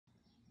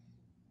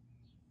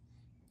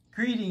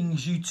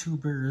Greetings,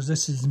 YouTubers.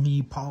 This is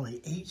me, Paulie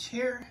H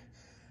here.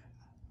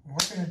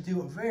 We're going to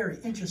do a very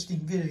interesting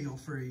video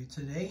for you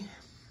today.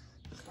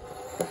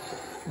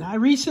 Now, I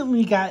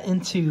recently got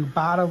into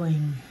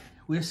bottling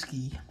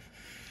whiskey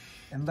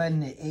and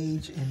letting it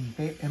age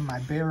in my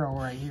barrel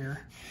right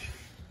here.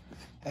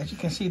 As you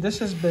can see, this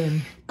has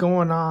been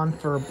going on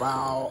for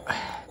about...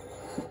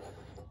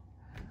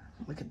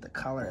 Look at the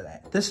color of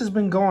that. This has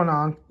been going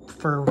on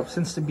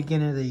since the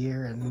beginning of the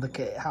year, and look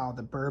at how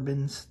the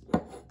bourbons,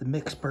 the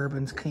mixed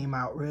bourbons came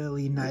out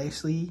really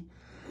nicely.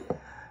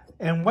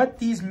 And what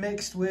these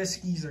mixed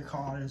whiskeys are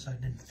called is an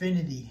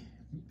infinity.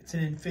 It's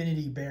an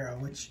infinity barrel,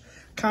 which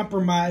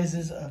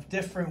compromises of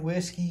different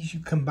whiskeys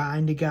you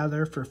combine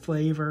together for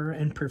flavor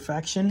and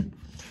perfection.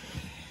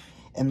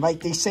 And like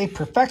they say,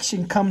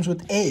 perfection comes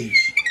with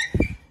age.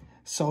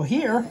 So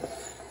here,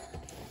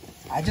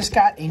 I just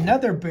got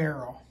another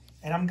barrel.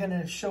 And I'm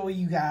gonna show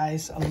you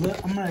guys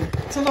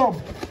it's a little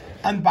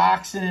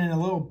unboxing and a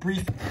little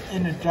brief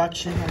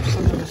introduction of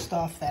some of the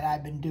stuff that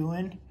I've been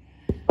doing.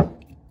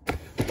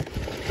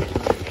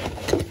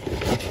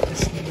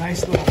 This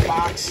nice little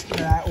box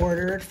that I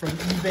ordered from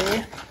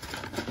eBay.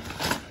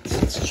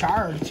 It's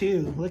charred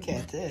too. Look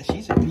at this.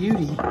 She's a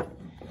beauty.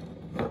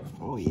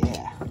 Oh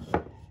yeah.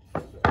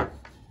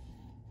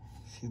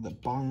 See the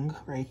bung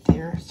right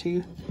there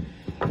too.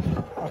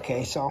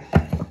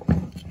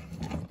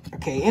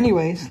 Okay,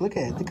 anyways, look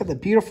at the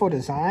beautiful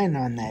design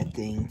on that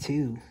thing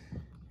too.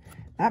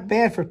 Not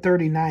bad for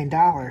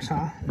 $39,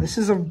 huh? This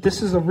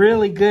is a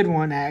really good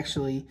one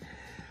actually.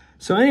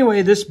 So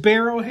anyway, this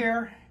barrel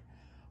here,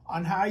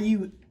 on how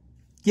you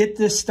get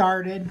this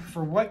started,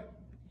 for what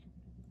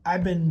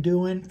I've been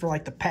doing for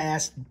like the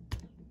past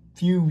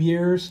few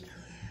years,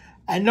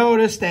 I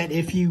noticed that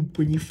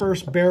when you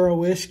first barrel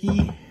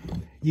whiskey,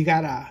 you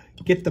gotta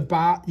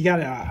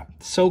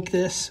soak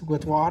this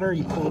with water.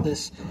 You pull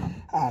this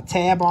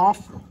tab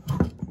off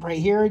right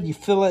here. You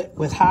fill it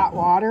with hot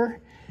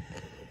water,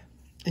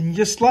 and you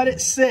just let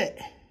it sit.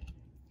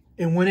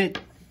 And when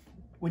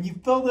you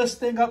fill this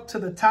thing up to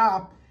the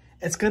top,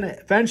 it's gonna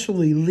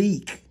eventually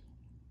leak.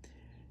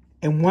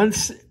 And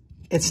once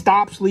it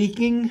stops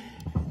leaking,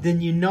 then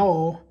you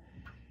know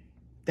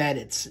that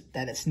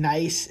it's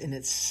nice and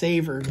it's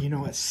savored. You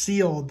know, it's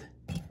sealed.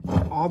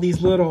 All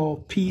these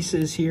little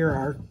pieces here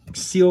are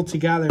sealed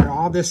together.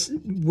 All this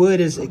wood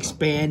is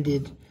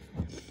expanded.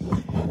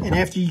 And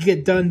after you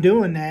get done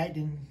doing that,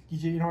 and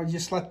you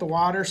just let the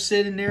water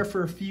sit in there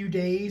for a few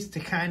days to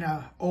kind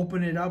of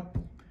open it up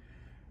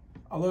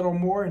a little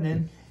more, and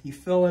then you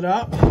fill it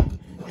up,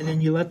 and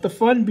then you let the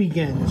fun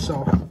begin.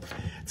 So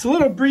it's a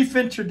little brief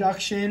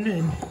introduction,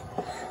 and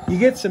you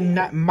get some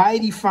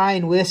mighty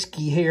fine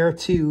whiskey here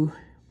too,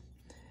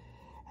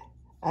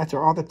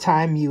 after all the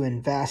time you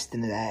invest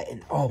into that.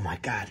 And oh my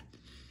God,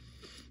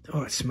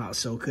 oh, it smells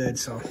so good.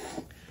 So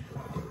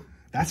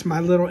that's my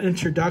little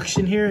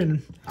introduction here,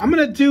 and I'm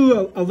gonna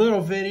do a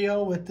little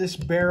video with this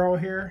barrel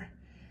here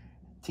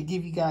to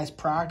give you guys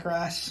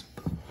progress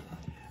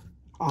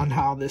on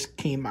how this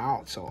came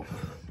out. So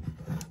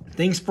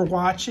thanks for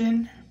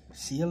watching.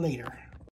 See you later.